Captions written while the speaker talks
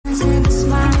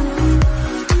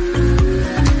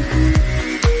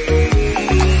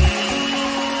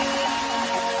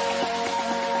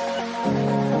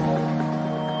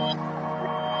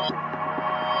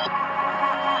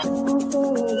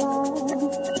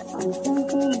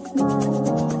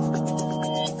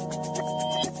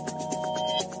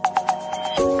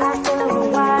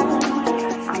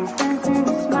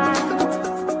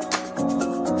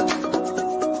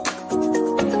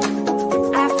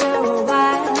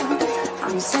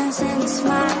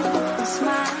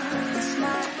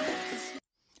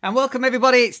And welcome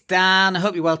everybody, it's Dan. I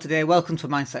hope you're well today. Welcome to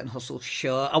Mindset and Hustle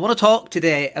Show. I want to talk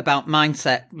today about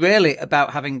mindset, really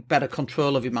about having better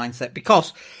control of your mindset,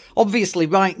 because obviously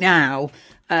right now,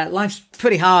 life's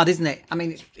pretty hard, isn't it? I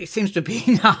mean, it seems to have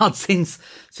been hard since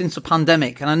the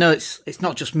pandemic. And I know it's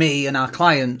not just me and our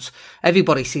clients.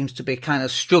 Everybody seems to be kind of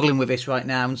struggling with this right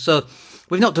now. And so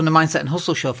we've not done a Mindset and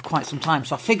Hustle Show for quite some time.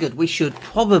 So I figured we should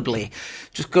probably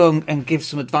just go and give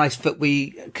some advice that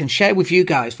we can share with you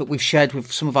guys, that we've shared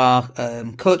with some of our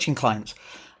coaching clients,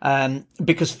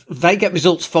 because they get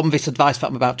results from this advice that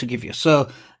I'm about to give you. So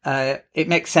it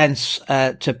makes sense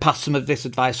to pass some of this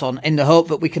advice on in the hope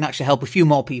that we can actually help a few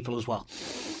more people as well.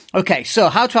 Okay, so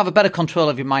how to have a better control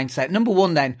of your mindset. Number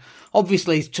one then,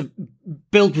 obviously, is to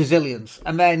build resilience.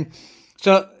 And then,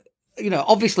 so,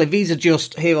 obviously these are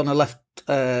just here on the left,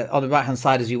 on the right-hand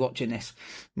side as you're watching this.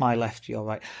 My left, your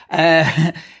right.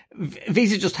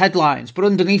 These are just headlines, but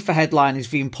underneath the headline is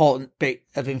the important bit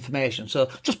of information. So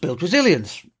just build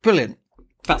resilience. Brilliant.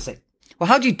 That's it. Well,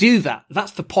 how do you do that?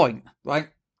 That's the point, right?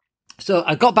 So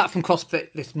I got back from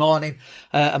CrossFit this morning,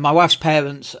 and my wife's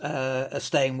parents are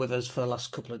staying with us for the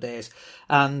last couple of days.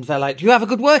 And they're like, do you have a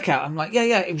good workout? I'm like,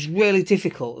 yeah, it was really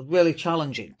difficult, really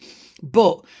challenging.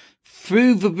 But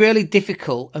through the really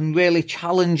difficult and really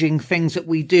challenging things that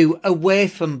we do away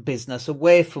from business,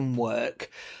 away from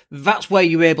work, that's where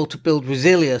you're able to build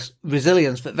resilience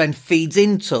that then feeds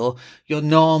into your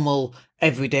normal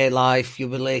everyday life, your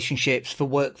relationships, the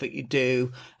work that you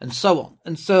do, and so on.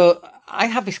 And so I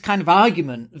have this kind of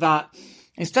argument that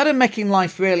instead of making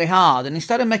life really hard and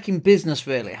instead of making business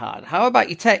really hard, how about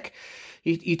you take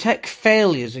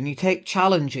failures and you take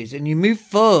challenges and you move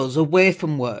those away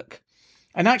from work?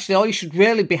 And actually, all you should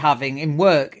really be having in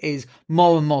work is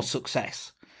more and more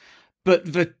success.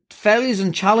 But the failures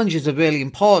and challenges are really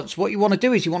important. So what you want to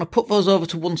do is you want to put those over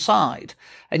to one side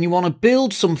and you want to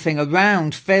build something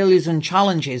around failures and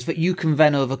challenges that you can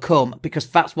then overcome, because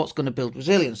that's what's going to build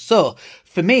resilience. So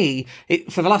for me,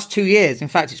 for the last 2 years, in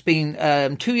fact, it's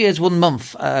been 2 years, 1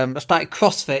 month. I started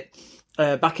CrossFit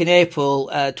back in April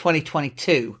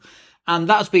 2022. And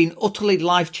that's been utterly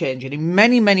life-changing in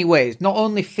many, many ways, not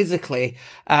only physically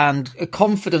and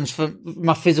confidence for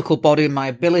my physical body and my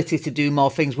ability to do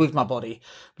more things with my body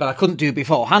that I couldn't do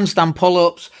before. Handstand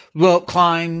pull-ups, rope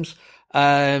climbs,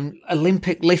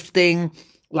 Olympic lifting.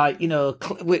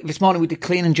 This morning we did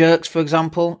clean and jerks, for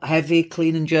example, heavy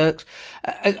clean and jerks.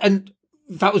 And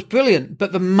that was brilliant.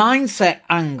 But the mindset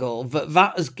angle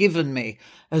that has given me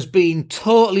has been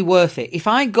totally worth it. If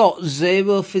I got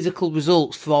zero physical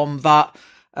results from that,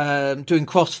 doing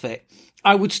CrossFit,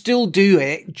 I would still do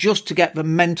it just to get the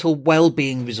mental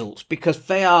well-being results, because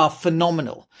they are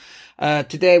phenomenal.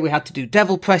 Today we had to do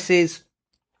devil presses,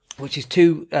 which is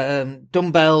 2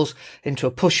 dumbbells into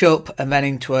a push-up and then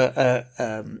into a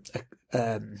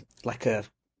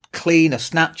clean, a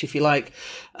snatch, if you like,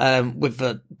 with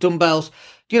the dumbbells.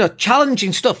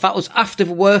 Challenging stuff. That was after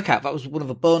the workout. That was one of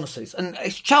the bonuses. And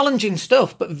it's challenging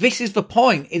stuff, but this is the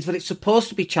point, is that it's supposed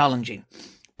to be challenging.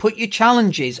 Put your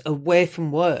challenges away from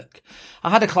work. I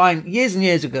had a client years and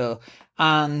years ago,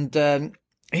 and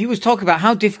he was talking about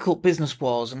how difficult business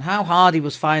was and how hard he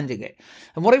was finding it.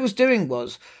 And what he was doing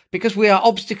was, because we are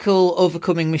obstacle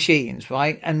overcoming machines,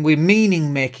 right? And we're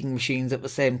meaning making machines at the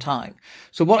same time.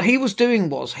 So what he was doing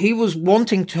was he was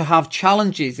wanting to have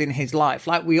challenges in his life,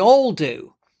 like we all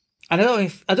do. And I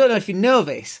don't know if you know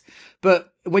this,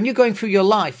 but when you're going through your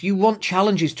life, you want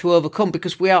challenges to overcome,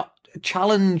 because we are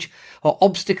challenge or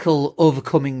obstacle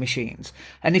overcoming machines.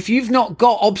 And if you've not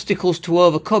got obstacles to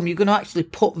overcome, you're going to actually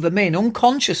put them in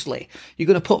unconsciously. You're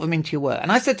going to put them into your work. And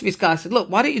I said to this guy, I said, look,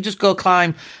 why don't you just go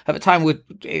climb? At the time,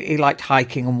 he liked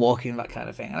hiking and walking and that kind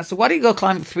of thing. And I said, why don't you go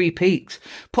climb the 3 peaks?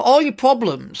 Put all your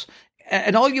problems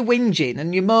and all your whinging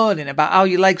and your moaning about how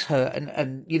your legs hurt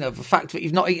and the fact that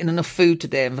you've not eaten enough food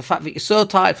today and the fact that you're so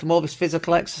tired from all this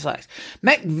physical exercise,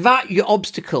 make that your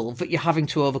obstacle that you're having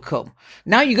to overcome.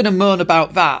 Now you're going to moan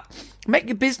about that. Make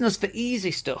your business the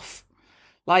easy stuff.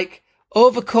 Like,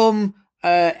 overcome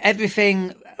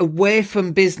everything away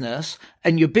from business,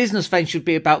 and your business then should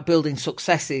be about building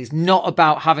successes, not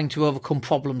about having to overcome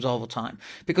problems all the time.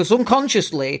 Because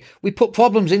unconsciously, we put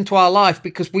problems into our life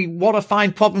because we want to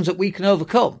find problems that we can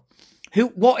overcome.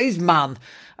 What is man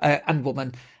and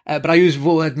woman? But I use the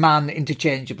word man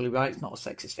interchangeably, right? It's not a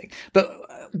sexist thing. But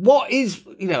what is,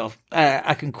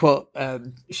 I can quote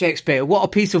Shakespeare, what a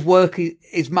piece of work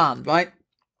is man, right?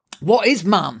 What is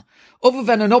man other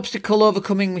than an obstacle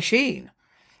overcoming machine?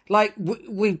 Like,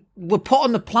 we're put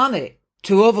on the planet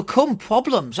to overcome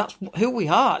problems. That's who we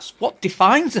are. It's what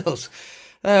defines us.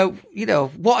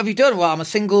 what have you done? Well, I'm a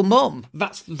single mum.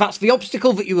 That's the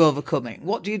obstacle that you're overcoming.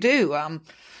 What do you do?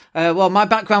 Well, my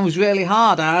background was really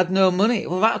hard. I had no money.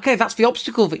 Well, okay, that's the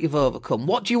obstacle that you've overcome.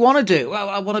 What do you want to do? Well,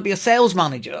 I want to be a sales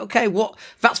manager. Okay,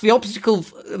 that's the obstacle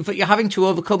that you're having to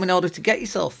overcome in order to get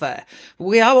yourself there.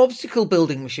 We are obstacle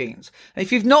building machines. And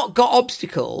if you've not got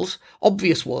obstacles,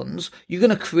 obvious ones, you're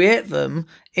going to create them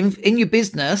in your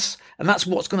business, and that's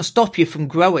what's going to stop you from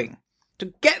growing.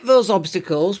 To get those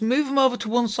obstacles, move them over to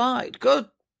one side. Go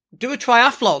do a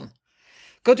triathlon.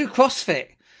 Go do CrossFit.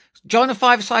 Join a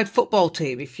 5-a-side football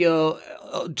team. If you're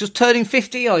just turning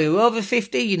 50 or you're over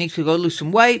 50, you need to go lose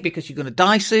some weight because you're going to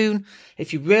die soon.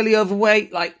 If you're really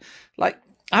overweight, like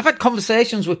I've had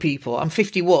conversations with people. I'm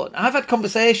 51. I've had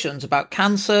conversations about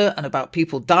cancer and about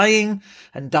people dying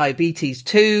and diabetes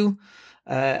too,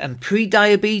 and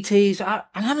pre-diabetes. And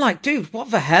I'm like, dude, what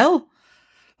the hell?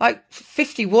 Like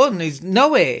 51 is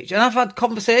no age. And I've had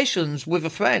conversations with a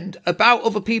friend about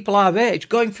other people our age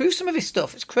going through some of this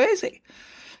stuff. It's crazy.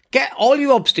 Get all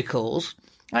your obstacles.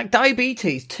 Like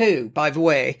diabetes too, by the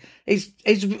way, is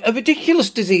a ridiculous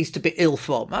disease to be ill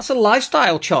from. That's a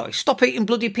lifestyle choice. Stop eating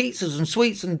bloody pizzas and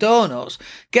sweets and donuts.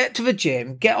 Get to the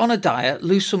gym, get on a diet,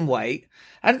 lose some weight,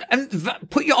 and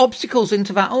put your obstacles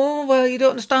into that. Oh, well, you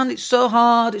don't understand. It's so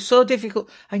hard. It's so difficult.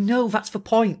 I know, that's the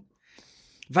point.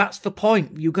 That's the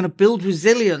point. You're going to build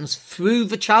resilience through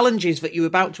the challenges that you're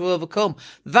about to overcome.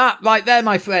 That right there,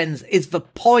 my friends, is the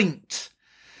point.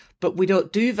 But we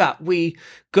don't do that. We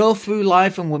go through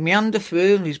life and we meander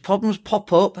through and these problems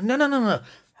pop up. No.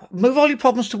 Move all your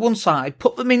problems to one side.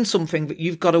 Put them in something that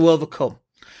you've got to overcome.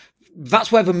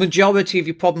 That's where the majority of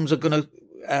your problems are going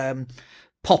to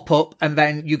pop up. And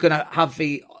then you're going to have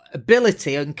the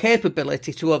ability and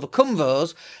capability to overcome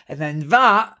those. And then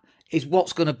that is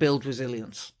what's going to build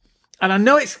resilience. And I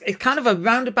know it's kind of a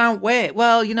roundabout way.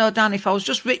 Well, Dan, if I was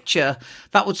just richer,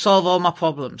 that would solve all my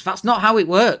problems. That's not how it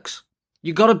works.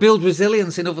 You've got to build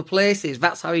resilience in other places.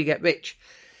 That's how you get rich.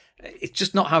 It's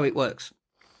just not how it works.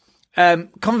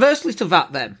 Conversely to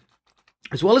that then,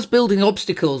 as well as building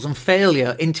obstacles and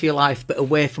failure into your life but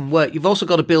away from work, you've also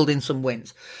got to build in some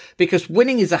wins, because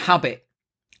winning is a habit.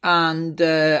 And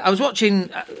I am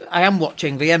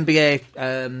watching the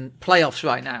NBA playoffs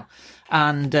right now.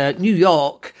 And New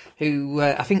York, who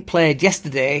I think played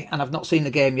yesterday, and I've not seen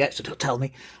the game yet, so don't tell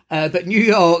me. But New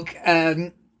York...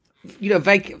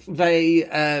 they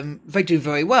do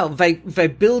very well. They're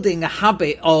building a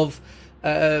habit of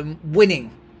winning,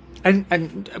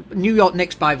 and New York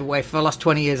Knicks, by the way, for the last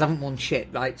 20 years haven't won shit,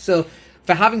 right? So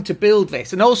they're having to build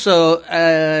this, and also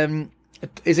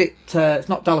it's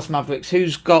not Dallas Mavericks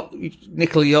who's got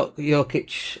Nikola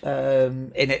Jokic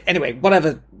in it. Anyway,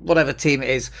 whatever team it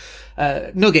is,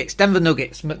 Nuggets, Denver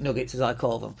Nuggets, McNuggets as I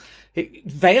call them.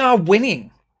 They are winning,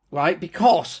 right?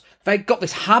 Because they've got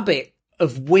this habit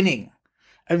of winning,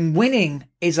 and winning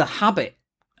is a habit.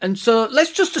 And so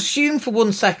let's just assume for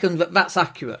 1 second that that's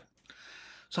accurate.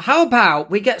 So how about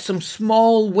we get some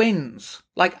small wins?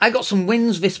 Like I got some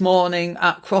wins this morning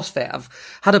at CrossFit. I've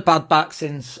had a bad back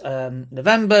since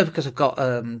November because I've got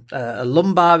a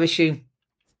lumbar issue,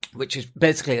 which is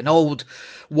basically an old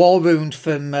war wound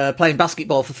from playing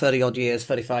basketball for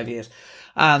 35 years.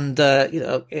 And,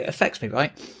 it affects me,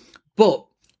 right? But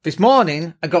this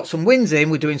morning, I got some wins in.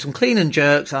 We're doing some clean and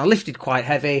jerks, and I lifted quite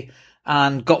heavy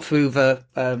and got through the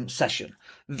session.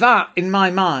 That, in my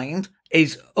mind,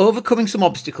 is overcoming some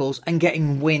obstacles and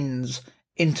getting wins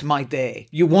into my day.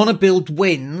 You want to build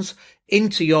wins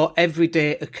into your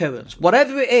everyday occurrence.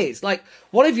 Whatever it is, like,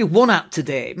 what have you won at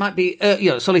today? It might be,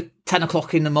 it's only 10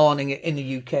 o'clock in the morning in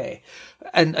the UK,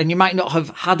 and you might not have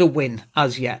had a win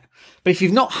as yet. But if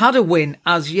you've not had a win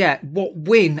as yet, what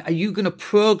win are you going to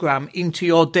program into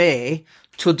your day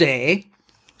today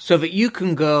so that you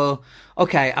can go,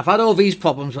 okay, I've had all these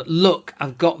problems, but look,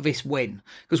 I've got this win.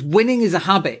 Because winning is a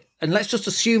habit. And let's just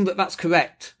assume that that's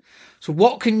correct. So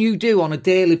what can you do on a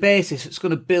daily basis that's going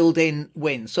to build in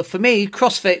wins? So for me,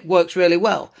 CrossFit works really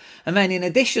well. And then in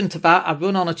addition to that, I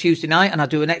run on a Tuesday night and I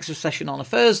do an extra session on a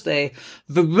Thursday.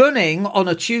 The running on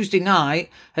a Tuesday night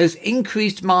has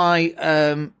increased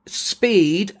my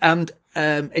speed and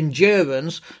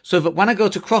endurance so that when I go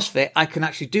to CrossFit, I can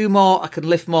actually do more, I can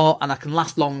lift more, and I can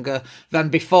last longer than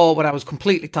before when I was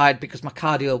completely tired because my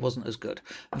cardio wasn't as good.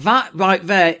 That right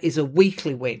there is a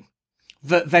weekly win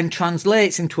that then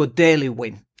translates into a daily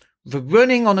win. The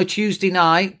running on a Tuesday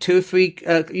night, 2 or 3,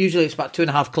 usually it's about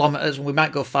 2.5 kilometers, and we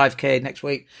might go 5k next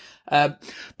week. But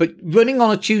running on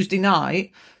a Tuesday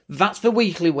night, that's the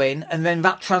weekly win, and then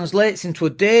that translates into a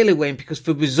daily win, because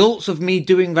the results of me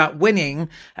doing that winning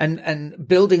and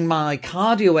building my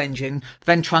cardio engine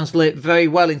then translate very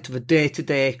well into the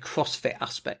day-to-day CrossFit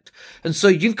aspect. And so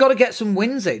you've got to get some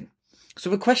wins in. So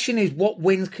the question is, what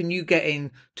wins can you get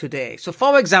in today? So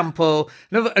for example,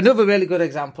 another really good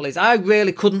example is I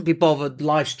really couldn't be bothered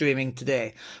live streaming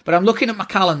today, but I'm looking at my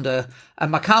calendar, and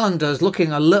my calendar is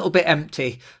looking a little bit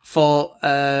empty for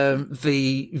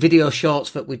the video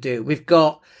shorts that we do. We've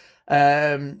got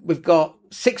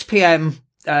 6 p.m.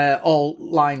 All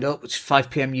lined up, which is 5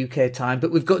 p.m. UK time,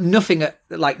 but we've got nothing at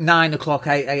like 9 o'clock,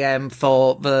 8 a.m.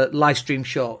 for the live stream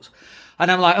shorts.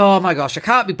 And I'm like, oh my gosh, I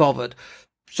can't be bothered.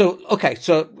 So, okay,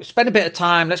 so spend a bit of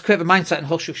time. Let's create a mindset and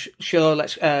hustle show.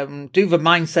 Let's do the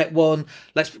mindset one.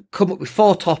 Let's come up with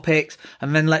 4 topics,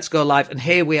 and then let's go live. And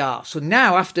here we are. So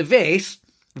now after this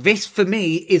for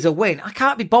me is a win. I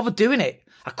can't be bothered doing it.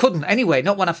 I couldn't anyway.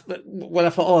 Not when I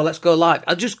thought, oh, let's go live.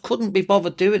 I just couldn't be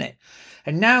bothered doing it.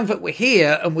 And now that we're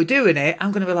here and we're doing it,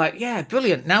 I'm going to be like, yeah,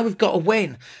 brilliant. Now we've got a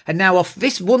win. And now off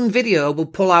this one video, we'll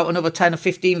pull out another 10 or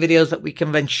 15 videos that we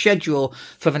can then schedule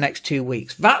for the next 2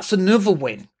 weeks. That's another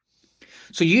win.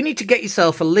 So you need to get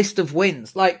yourself a list of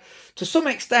wins. Like, to some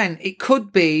extent, it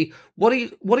could be, what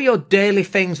are your daily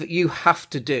things that you have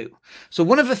to do? So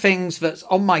one of the things that's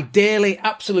on my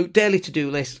absolute daily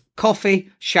to-do list, coffee,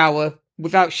 shower.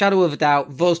 Without shadow of a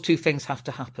doubt, those 2 things have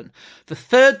to happen. The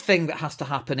third thing that has to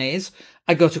happen is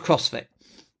I go to CrossFit.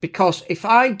 Because if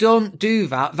I don't do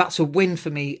that, that's a win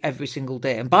for me every single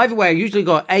day. And by the way, I usually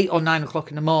go at 8 or 9 o'clock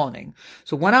in the morning.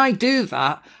 So when I do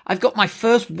that, I've got my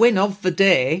first win of the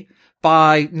day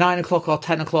by 9 o'clock or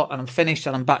 10 o'clock, and I'm finished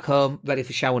and I'm back home ready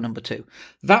for shower number 2.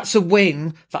 That's a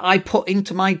win that I put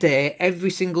into my day every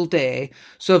single day,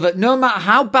 so that no matter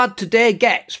how bad today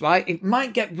gets, right? It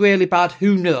might get really bad.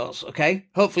 Who knows? Okay.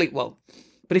 Hopefully it won't.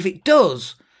 But if it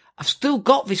does, I've still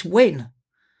got this win.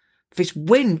 This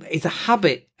win is a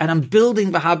habit, and I'm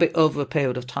building the habit over a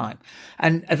period of time.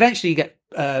 And eventually you get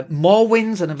more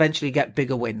wins, and eventually you get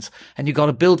bigger wins. And you've got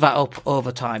to build that up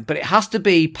over time. But it has to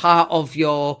be part of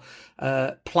your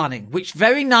planning, which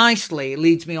very nicely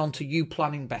leads me on to you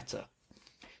planning better.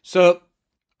 So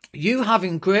you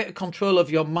having greater control of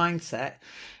your mindset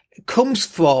comes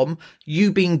from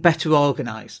you being better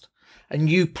organized and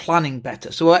you planning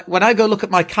better. So when I go look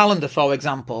at my calendar, for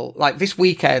example, like this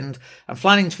weekend, I'm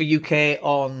flying to the UK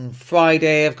on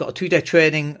Friday. I've got a 2-day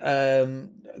training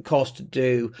course to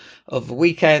do over the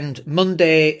weekend.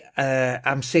 Monday,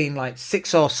 I'm seeing like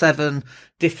 6 or 7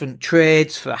 different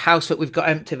trades for a house that we've got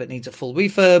empty that needs a full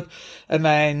refurb. And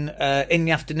then in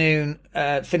the afternoon,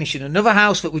 finishing another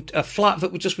house, a flat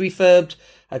that we just refurbed,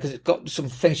 because it's got some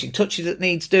finishing touches that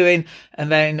needs doing.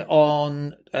 And then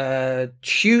on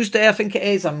Tuesday, I think it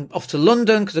is, I'm off to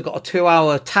London because I've got a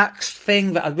 2-hour tax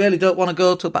thing that I really don't want to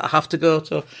go to, but I have to go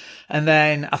to. And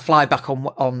then I fly back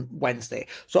on Wednesday.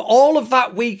 So all of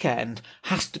that weekend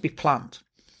has to be planned.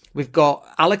 We've got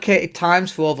allocated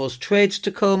times for all those trades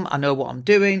to come. I know what I'm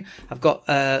doing. I've got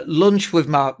lunch with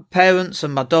my parents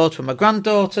and my daughter and my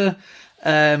granddaughter.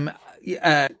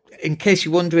 In case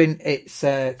you're wondering, it's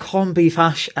corned beef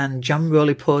hash and jam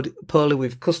roly-poly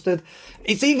with custard.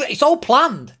 It's all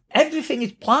planned. Everything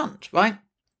is planned, right?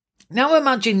 Now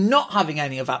imagine not having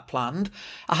any of that planned.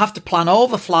 I have to plan all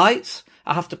the flights.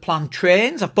 I have to plan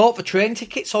trains. I've bought the train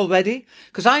tickets already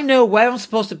because I know where I'm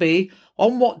supposed to be,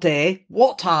 on what day,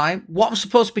 what time, what I'm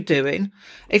supposed to be doing.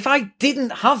 If I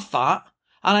didn't have that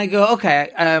and I go,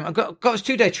 okay, I've got this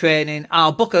 2-day training,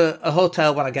 I'll book a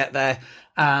hotel when I get there.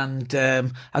 And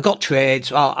I got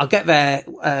trades. I'll get there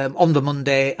on the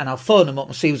Monday and I'll phone them up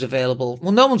and see who's available.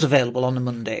 Well, no one's available on the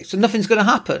Monday, so nothing's going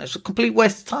to happen. It's a complete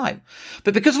waste of time.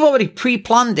 But because I've already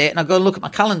pre-planned it and I go and look at my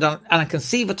calendar and I can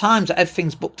see the times that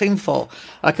everything's booked in for,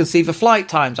 I can see the flight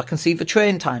times, I can see the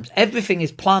train times, everything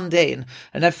is planned in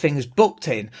and everything is booked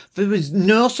in. There is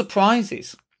no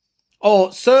surprises.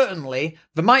 Or certainly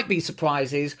there might be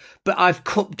surprises, but I've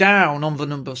cut down on the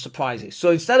number of surprises. So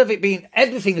instead of it being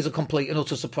everything is a complete and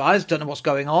utter surprise, don't know what's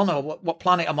going on or what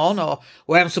planet I'm on or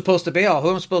where I'm supposed to be or who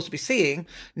I'm supposed to be seeing,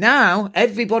 now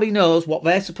everybody knows what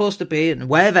they're supposed to be and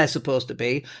where they're supposed to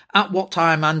be, at what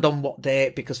time and on what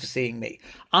date because they're seeing me.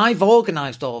 I've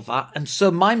organised all of that. And so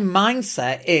my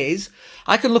mindset is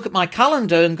I can look at my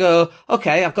calendar and go,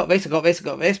 okay, I've got this.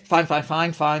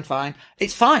 Fine.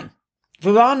 It's fine.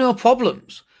 There are no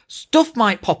problems. Stuff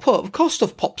might pop up. Of course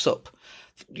stuff pops up.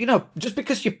 You know, just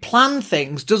because you plan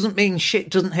things doesn't mean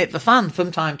shit doesn't hit the fan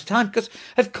from time to time, because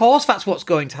of course that's what's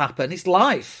going to happen. It's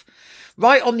life.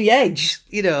 Right on the edge,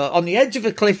 on the edge of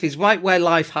a cliff is right where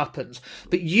life happens.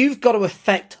 But you've got to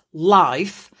affect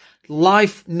life,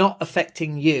 life not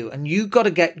affecting you, and you've got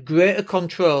to get greater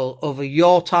control over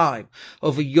your time,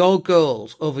 over your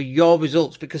goals, over your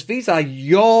results, because these are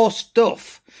your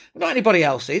stuff, not anybody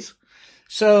else's.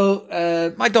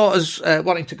 So my daughter's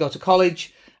wanting to go to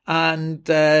college, and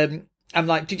I'm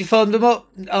like, did you phone them up?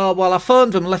 Oh, well, I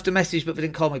phoned them and left a message, but they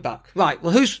didn't call me back. Right,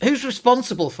 well, who's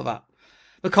responsible for that?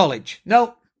 The college?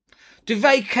 No. Do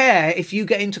they care if you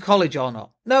get into college or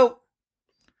not? No.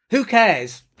 Who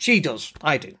cares? She does.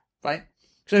 I do. Right?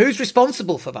 So who's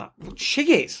responsible for that? Well,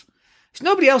 she is. It's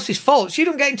nobody else's fault. She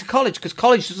don't get into college because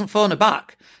college doesn't phone her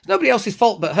back. It's nobody else's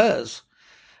fault but hers.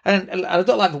 And I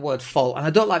don't like the word fault, and I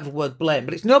don't like the word blame,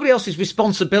 but it's nobody else's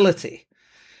responsibility.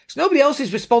 It's nobody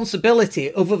else's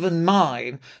responsibility other than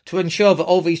mine to ensure that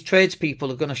all these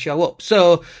tradespeople are going to show up.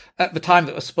 So at the time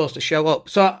that we're supposed to show up.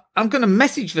 So I'm going to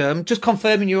message them, just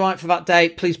confirming you're right for that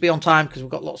date. Please be on time because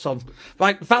we've got lots on.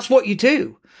 Right? That's what you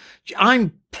do.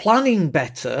 I'm planning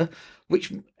better,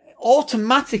 which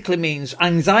automatically means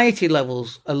anxiety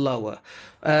levels are lower.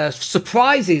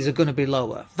 Surprises are going to be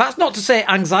lower. That's not to say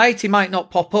anxiety might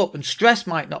not pop up and stress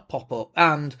might not pop up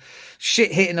and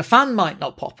shit hitting a fan might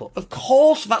not pop up. Of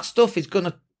course, that stuff is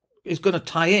going to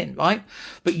tie in, right?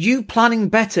 But you planning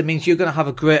better means you're going to have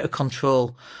a greater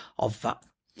control of that.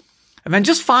 And then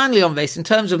just finally on this, in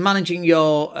terms of managing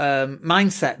your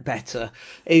mindset better,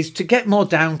 is to get more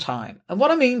downtime. And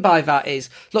what I mean by that is,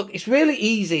 look, it's really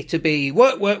easy to be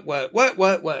work.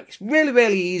 It's really,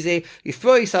 really easy. You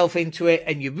throw yourself into it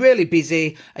and you're really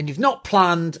busy and you've not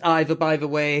planned either, by the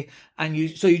way.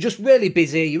 So you're just really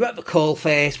busy. You're at the coal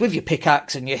face with your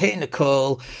pickaxe and you're hitting the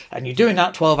coal and you're doing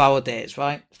that 12-hour days,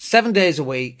 right? 7 days a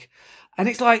week. And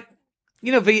it's like,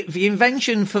 you know, the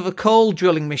invention for the coal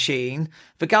drilling machine,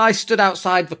 the guy stood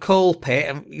outside the coal pit,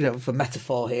 and, you know, for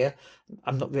metaphor here,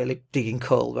 I'm not really digging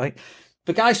coal, right?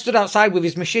 The guy stood outside with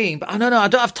his machine, but I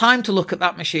don't have time to look at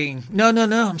that machine. No,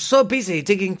 I'm so busy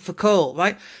digging for coal,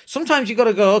 right? Sometimes you got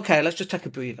to go, okay, let's just take a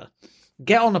breather.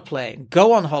 Get on a plane,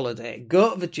 go on holiday,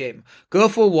 go to the gym, go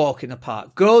for a walk in the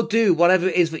park, go do whatever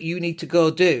it is that you need to go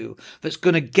do that's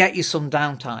going to get you some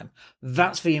downtime.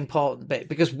 That's the important bit,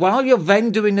 because while you're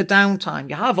then doing the downtime,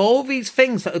 you have all these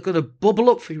things that are going to bubble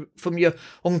up from your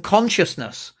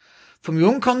unconsciousness, from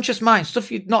your unconscious mind,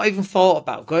 stuff you'd not even thought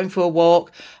about, going for a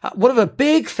walk. One of the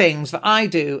big things that I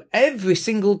do every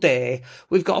single day,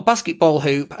 we've got a basketball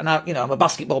hoop, and I'm a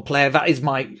basketball player. That is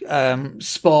my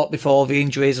sport before the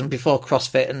injuries and before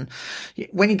CrossFit. And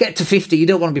when you get to 50, you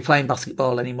don't want to be playing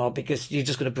basketball anymore because you're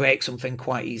just going to break something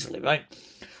quite easily, right?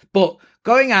 But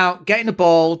going out, getting a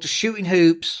ball, just shooting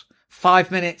hoops, 5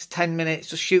 minutes, 10 minutes,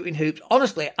 just shooting hoops.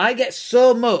 Honestly, I get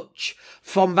so much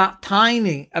from that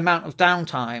tiny amount of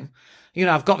downtime. You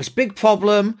know, I've got this big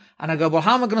problem and I go, well,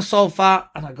 how am I going to solve that?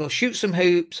 And I go shoot some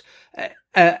hoops.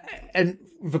 And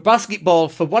the basketball,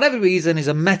 for whatever reason, is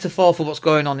a metaphor for what's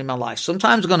going on in my life.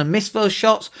 Sometimes I'm going to miss those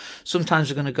shots. Sometimes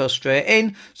they're going to go straight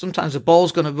in. Sometimes the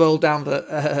ball's going to roll down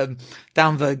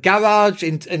the garage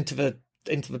into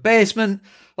the basement.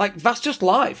 Like, that's just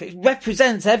life. It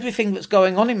represents everything that's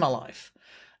going on in my life.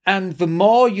 And the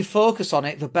more you focus on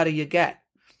it, the better you get.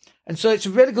 And so it's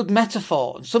a really good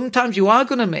metaphor. And sometimes you are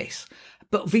going to miss,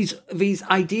 but these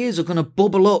ideas are going to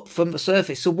bubble up from the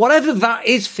surface. So whatever that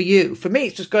is for you, for me,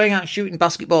 it's just going out and shooting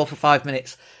basketball for 5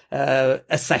 minutes,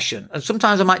 a session. And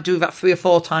sometimes I might do that 3 or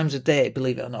 4 times a day,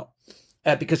 believe it or not,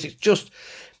 because it just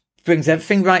brings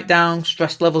everything right down,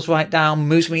 stress levels right down,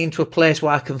 moves me into a place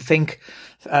where I can think,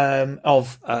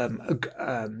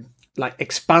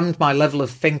 expand my level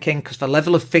of thinking, because the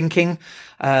level of thinking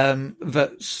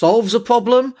that solves a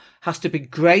problem has to be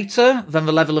greater than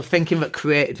the level of thinking that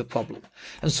created the problem.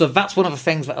 And so that's one of the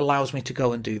things that allows me to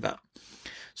go and do that.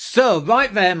 So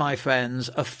right there, my friends,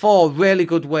 are 4 really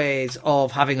good ways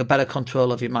of having a better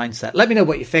control of your mindset. Let me know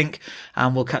what you think,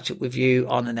 and we'll catch up with you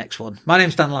on the next one. My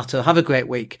name's Dan Latto. Have a great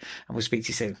week, and we'll speak to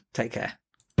you soon. Take care.